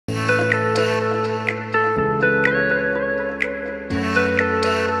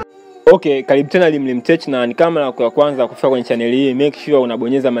Okay, karibu tena Elimu Tech, na ni kama la kwanza kufika kwenye channel hii, make sure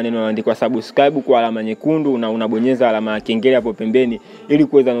unabonyeza maneno yanayoandikwa subscribe kwa alama nyekundu na unabonyeza alama ya kengele hapo pembeni ili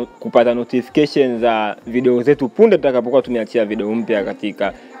kuweza kupata notifications za video zetu punde tutakapokuwa tumeachia video mpya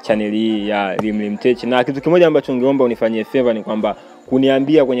katika channel hii ya Elimu Tech. Na kitu kimoja ambacho ningeomba unifanyie favor ni kwamba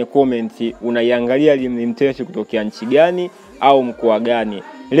kuniambia kwenye comment unaiangalia Elimu Tech kutokea nchi gani au mkoa gani.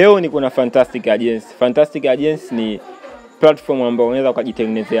 Leo niko na Fantastic Agency. Fantastic Agency ni platform ambayo unaweza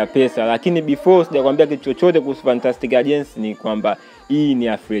kujitengenezea pesa, lakini before sijakwambia kitu chochote kuhusu Fantastic Agency ni kwamba hii ni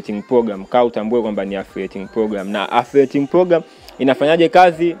affiliating program. Kaa utambue kwamba ni affiliating program, na affiliating program inafanyaje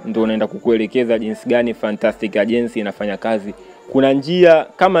kazi ndio unaenda kukuelekeza jinsi gani Fantastic Agency inafanya kazi. Kuna njia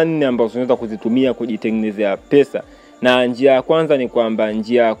kama 4 ambazo unaweza kuzitumia kujitengenezea pesa, na njia ya kwanza ni kwamba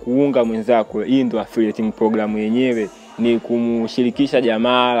njia ya kuunga mwenzako. Hii ndio affiliating program yenyewe, ni kumshirikisha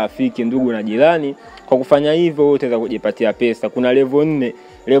jamaa, rafiki, ndugu na jirani. Kwa kufanya hivyo utaweza kujipatia pesa. Kuna level 4.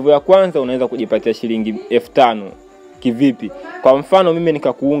 Level ya kwanza unaweza kujipatia shilingi 5000. Kivipi? Kwa mfano mimi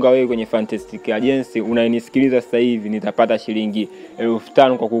nikakuunga wewe kwenye Fantastic Agency, unanisikiliza sasa hivi, nitapata shilingi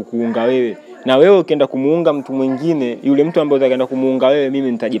 5000 kwa kukuunga wewe. Na wewe ukienda kumuunga mtu mwingine, yule mtu ambaye utakwenda kumuunga wewe,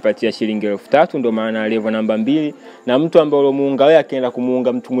 mimi nitajipatia shilingi 3000. Ndio maana level namba 2. Na mtu ambaye ulomuunga wewe akienda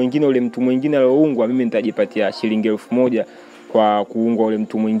kumuunga mtu mwingine, yule mtu mwingine aloungwa, mimi nitajipatia shilingi 1000 kwa kuungwa ule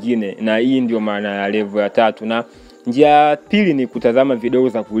mtu mwingine. Na hii ndio maana ya level ya 3. Na njia ya pili ni kutazama video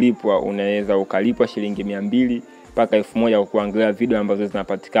za kulipwa. Unaweza ukalipwa shilingi 200 mpaka 1000 kwa kuangalia video ambazo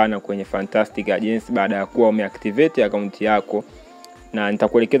zinapatikana kwenye Fantastic Agency baada ya kuwa umeactivate account yako, na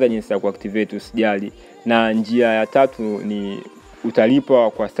nitakuelekeza jinsi ya kuactivate, usijali. Na njia ya 3 ni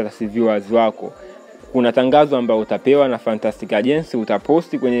utalipwa kwa status viewers wako. Kuna tangazo ambalo utapewa na Fantastic Agency,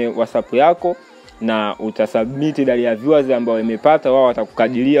 utaposti kwenye WhatsApp yako na utasubmit idadi ya viewers ambao imepata, wao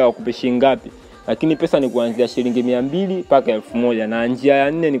watakukadiria wakupe shilingi ngapi. Lakini pesa ni kuanzia shilingi 200 mpaka 1000. Na njia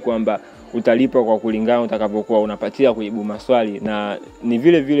ya 4 ni kwamba utalipa kwa kulingana utakapokuwa unapatia kujibu maswali, na ni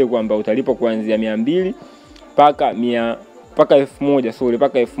vile vile kwamba utalipa kuanzia 200 mpaka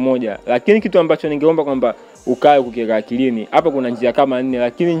 1000. Lakini kitu ambacho ningeomba kwamba ukae kukiweka akilini, hapa kuna njia kama 4,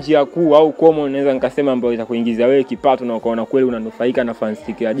 lakini njia kuu au common naweza nikasema ambayo itakuingizia wewe kipato na ukaona kweli unanufaika na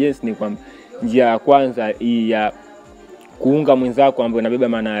Fantastic Agency ni kwamba njia ya kwanza hii ya kuunga mwenzako ambayo inabeba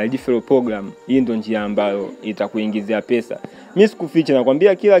maana ya referral program. Hii ndio njia ambayo itakuingizia pesa. Mimi sikuficha,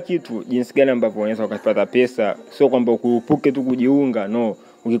 nakwambia kila kitu jinsi gani ambavyo unaweza kupata pesa. Sio kwamba ukurupuke tu kujiunga, no.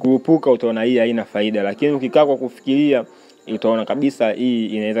 Ukikurupuka utaona hii haina faida, lakini ukikaa kwa kufikiria utaona kabisa hii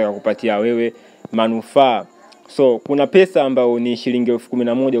inaweza kukupatia wewe manufaa. So kuna pesa ambayo ni shilingi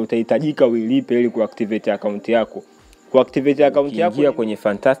 11000 utahitajika uilipe ili kuactivate account yako. Kuactivate account yako ingia kwenye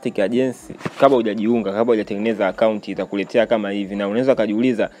Fantastic Agency. Kabla hujajiunga, kabla hujatengeneza account, itakuletea kama hivi, na unaweza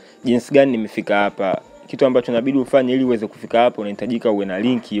kujiuliza jinsi gani nimefika hapa. Kitu ambacho inabidi ufanye ili uweze kufika hapo, unahitajika uwe na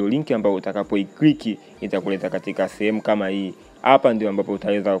link. Hiyo link ambayo utakapoiclick itakuleta katika sehemu kama hii. Hapa ndio ambapo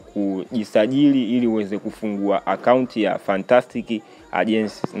utaweza kujisajili ili uweze kufungua account ya Fantastic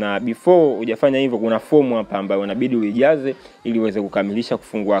Agency. Na before hujafanya hivyo, kuna form hapa ambayo inabidi uijaze ili uweze kukamilisha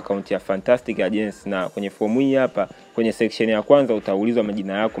kufungua account ya Fantastic Agency. Na kwenye form hii hapa kwenye section ya kwanza utaulizwa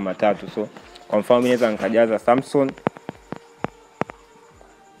majina yako matatu. So kwa mfano mimi naweza nikajaza Samson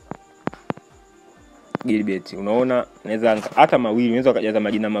Gilbert. Unaona, naweza hata mawili, unaweza kujaza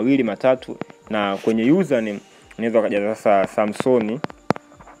majina mawili matatu. Na kwenye username unaweza kujaza sasa Samson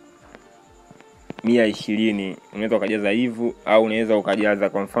 120. Unaweza kujaza hivyo, au unaweza ukajaza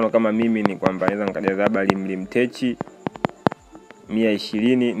kwa mfano kama mimi ni kwamba naweza nikajaza Elimu Tech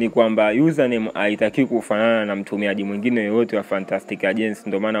 120. Ni kwamba username haitaki kufanana na mtumiaji mwingine yoyote wa Fantastic Agency,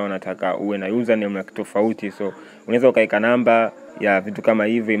 ndio maana wanataka uwe na username ya tofauti. So unaweza ukaweka namba ya vitu kama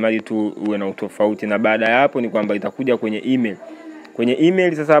hivyo, imali tu uwe na utofauti. Na baada ya hapo ni kwamba itakuja kwenye email. Kwenye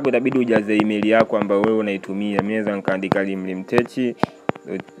email sasa hapo itabidi ujaze email yako ambayo wewe unaitumia. Mimi naweza nikaandika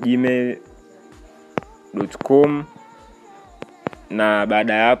limtech@gmail.com, na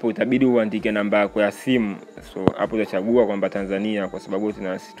baada ya hapo itabidi uandike namba yako ya simu. So hapo utachagua kwamba Tanzania, kwa sababu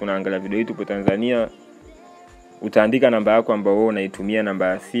tunaangalia video hii tupo Tanzania. Utaandika namba yako ambayo wewe unaitumia, namba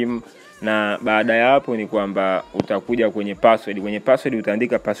ya simu. Na baada ya hapo ni kwamba utakuja kwenye password. Kwenye password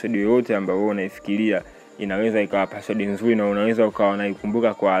utaandika password yoyote ambayo wewe unaifikiria. Inaweza ikawa password nzuri na unaweza ukawa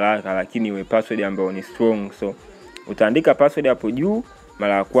unaikumbuka kwa haraka, lakini iwe password ambayo ni strong. So utaandika password hapo juu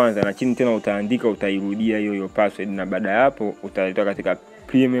mara ya kwanza, na chini tena utaandika, utairudia hiyo password. Na baada ya hapo utaleta katika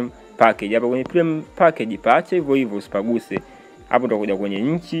premium package. Hapo kwenye premium package paache hivyo hivyo, usipaguse. Hapo utakuja kwenye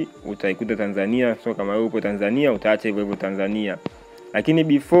nchi, utaikuta Tanzania. So kama wewe upo Tanzania utaacha hivyo hivyo Tanzania. Lakini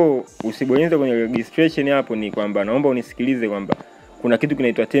before usibonyeze kwenye registration hapo, ni kwamba naomba unisikilize kwamba kuna kitu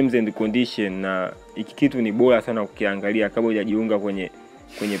kinaitwa terms and condition, na hiki kitu ni bora sana ukiangalia kabla hujajiunga kwenye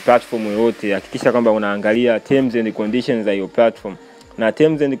kwenye platform yoyote, hakikisha kwamba unaangalia terms and conditions za hiyo platform. Na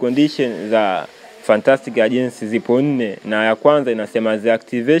terms and conditions za Fantastic Agency zipo 4, na ya kwanza inasema the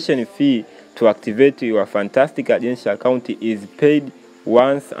activation fee to activate your Fantastic Agency account is paid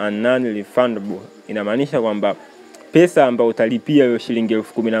once and non-refundable. Inamaanisha kwamba pesa ambayo utalipia hiyo shilingi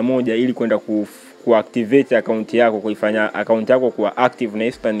 11,000 ili kwenda kuactivate account yako, kuifanya account yako kuwa active, na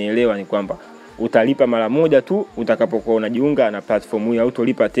istanielewa ni kwamba utalipa mara moja tu utakapokuwa unajiunga na platform hiyo,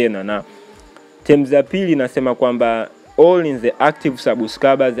 utolipa tena. Na terms ya pili inasema kwamba all in the active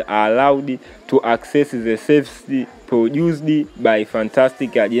subscribers are allowed to access the services produced by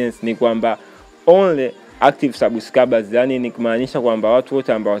Fantastic Agency. Ni kwamba only active subscribers, yani ni kumaanisha kwamba watu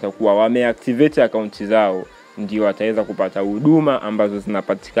wote ambao watakuwa wameactivate account zao ndio wataweza kupata huduma ambazo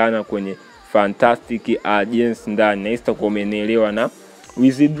zinapatikana kwenye Fantastic Agency ndani. Na histo kwa umenielewa. Na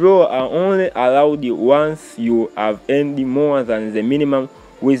withdraw are only allowed once you have earned more than the minimum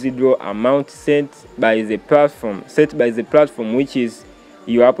withdraw amount set by the platform which is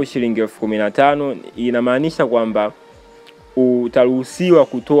hiyo hapo shilingi 15,000. Inamaanisha kwamba utaruhusiwa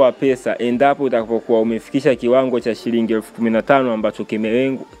kutoa pesa endapo utakapokuwa umefikisha kiwango cha shilingi 15,000 ambacho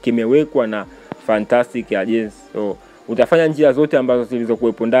kimewekwa na Fantastic Agency. So utafanya njia zote ambazo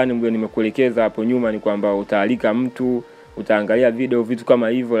zilizokuwepo ndani mbele nimekuelekeza hapo nyuma, ni kwamba utaalika mtu, utaangalia video, vitu kama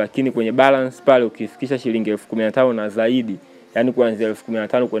hivyo, lakini kwenye balance pale ukifikisha shilingi 15,000 na zaidi, yani kuanzia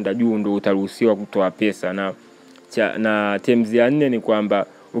 15,000 kwenda juu ndio utaruhusiwa kutoa pesa. Na terms ya 4 ni kwamba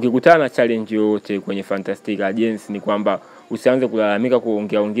ukikutana na challenge yoyote kwenye Fantastic Agency, ni kwamba usianze kulalamika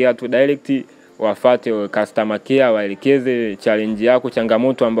kuongea tu, direct wafate customer care waelekeze challenge yako,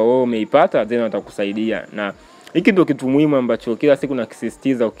 changamoto ambayo wewe umeipata, then watakusaidia. Na hiki ndio kitu muhimu ambacho kila siku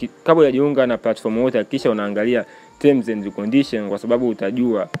nakisisitiza, kabla hujajiunga na platform yote hakikisha unaangalia terms and conditions, kwa sababu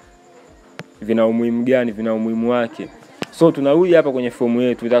utajua vina umuhimu gani, vina umuhimu wake. So tunarudi hapa kwenye fomu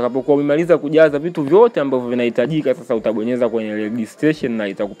yetu. Utakapokuwa umemaliza kujaza vitu vyote ambavyo vinahitajika, sasa utabonyeza kwenye registration na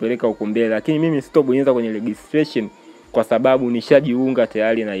itakupeleka huko mbele. Lakini mimi sitobonyeza kwenye registration kwa sababu nishajiunga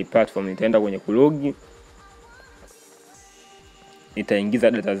tayari na hii platform. Nitaenda kwenye kulogi,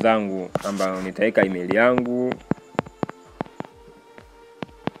 nitaingiza data zangu ambazo nitaweka email yangu,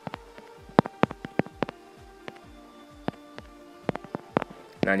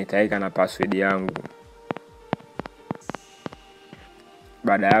 na nitaweka na password yangu.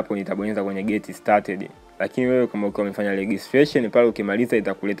 Baada ya hapo nitabonyeza kwenye get started. Lakini wewe kama ukiwa umefanya registration pale, ukimaliza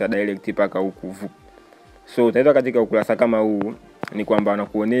itakuleta direct paka huku. So utaenda katika ukurasa kama huu, ni kwamba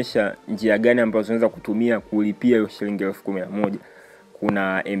wanakuonesha njia gani ambazo unaweza kutumia kulipia hiyo shilingi 11,000.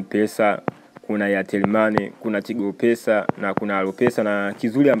 Kuna M-Pesa, kuna Airtel Money, kuna Tigo Pesa na kuna Alo Pesa. Na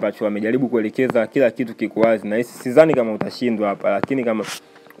kizuri ambacho wamejaribu kuelekeza kila kitu kiko wazi, na sidhani kama utashindwa hapa. Lakini kama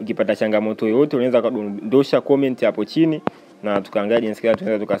ukipata changamoto yoyote unaweza kudondosha comment hapo chini na tukaangalia jinsi gani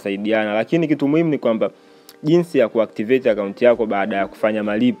tunaweza tukasaidiana. Lakini kitu muhimu ni kwamba jinsi ya kuactivate account yako baada ya kufanya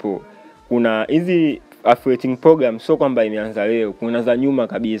malipo. Kuna hizi affiliating program, sio kwamba imeanza leo, kuna za nyuma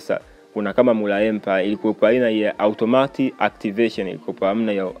kabisa. Kuna kama Mula Empire ilikuwa aina ya automatic activation, ilikuwa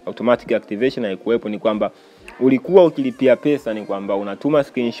hamna ya automatic activation, haikuwepo. Ni kwamba ulikuwa ukilipia pesa, ni kwamba unatuma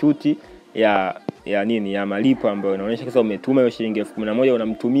screenshot ya nini, ya malipo ambayo inaonyesha kisa umetuma hiyo shilingi 11,000,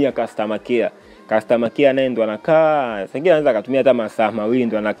 unamtumia customer care. Customer care naye ndo anakaa, sasa anaweza akatumia hata masaa mawili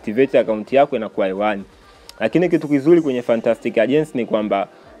ndo ana activate account yako inakuwa hewani. Lakini kitu kizuri kwenye Fantastic Agency ni kwamba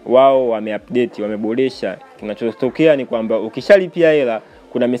wao wameupdate, wameboresha. Kinachotokea ni kwamba ukishalipia hela,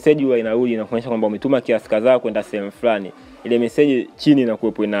 kuna message huwa inarudi na kuonyesha kwamba umetuma kiasi kadhaa kwenda sehemu fulani. Ile message chini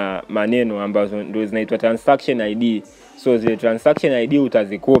inakuwepo na maneno ambazo ndio zinaitwa transaction ID. So zile transaction ID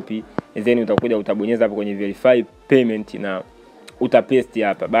utazikopi, then utakuja utabonyeza hapo kwenye verify payment na utapaste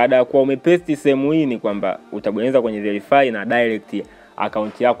hapa. Baada ya kuwa umepaste sehemu hii, ni kwamba utabonyeza kwenye verify na direct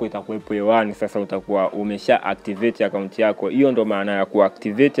account yako itakuwepo hewani. Sasa utakuwa umesha activate account yako. Hiyo ndo maana ya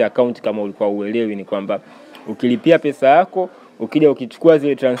kuactivate account. Kama ulikuwa uelewi, ni kwamba ukilipia pesa yako, ukija ukichukua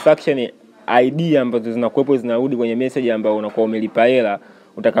zile transaction ID ambazo zinakuwepo zinarudi kwenye message ambayo unakuwa umelipa hela,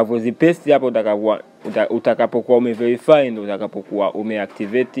 utakavozipaste hapo, utakapokuwa umeverify ndio utakapokuwa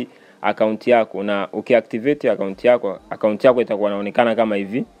umeactivate account yako. Na ukiactivate account yako itakuwa inaonekana kama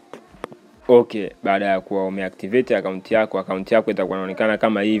hivi. Okay, baada ya kuwa umeactivate account yako itakuwa inaonekana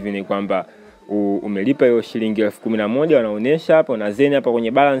kama hivi. Ni kwamba umelipa hiyo shilingi 11,000 wanaonesha hapo, na zeni hapa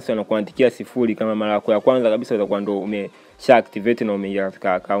kwenye balance wanakuandikia 0 kama mara yako ya kwanza kabisa utakuwa ndo umesha activate na umeingia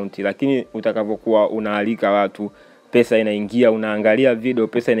katika account. Lakini utakapokuwa unaalika watu, pesa inaingia, unaangalia video,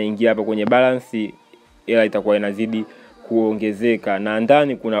 pesa inaingia hapa kwenye balance, ila itakuwa inazidi kuongezeka. Na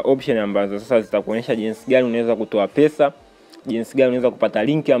ndani kuna option ambazo sasa zitakuonyesha jinsi gani unaweza kutoa pesa, jinsi gani unaweza kupata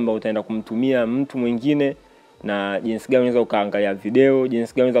link ambayo utaenda kumtumia mtu mwingine, na jinsi gani unaweza ukaangalia video,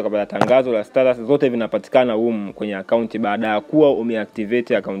 jinsi gani unaweza kupata tangazo la status, zote vinapatikana kwenye account baada ya kuwa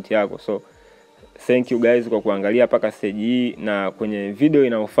umeactivate account yako. So thank you guys kwa kuangalia mpaka stage hii, na kwenye video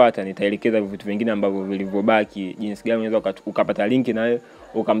inayofuata nitaelekeza vitu vingine ambavyo vilivyobaki, jinsi gani unaweza ukapata link nayo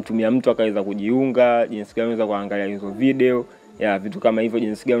ukamtumia mtu akaweza kujiunga, jinsi gani unaweza kuangalia hizo video ya vitu kama hivyo,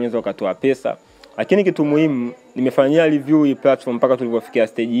 jinsi gani unaweza ukatoa pesa. Lakini kitu muhimu, nimefanyia review hii platform mpaka tulivyofikia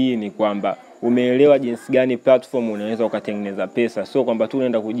stage hii, ni kwamba umeelewa jinsi gani platform unaweza ukatengeneza pesa. So kwamba tu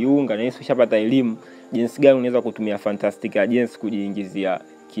unaenda kujiunga na ushapata elimu jinsi gani unaweza kutumia fantastic agency kujiingizia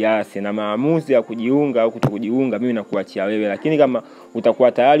kiasi, na maamuzi ya kujiunga au kutokujiunga mimi nakuachia wewe. Lakini kama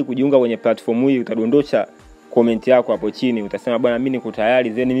utakuwa tayari kujiunga kwenye platform hii, utadondosha comment yako hapo chini, utasema bwana mimi niko tayari,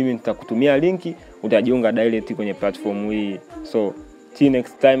 then mimi nitakutumia linki, utajiunga direct kwenye platform hii. So till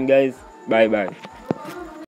next time guys, bye bye.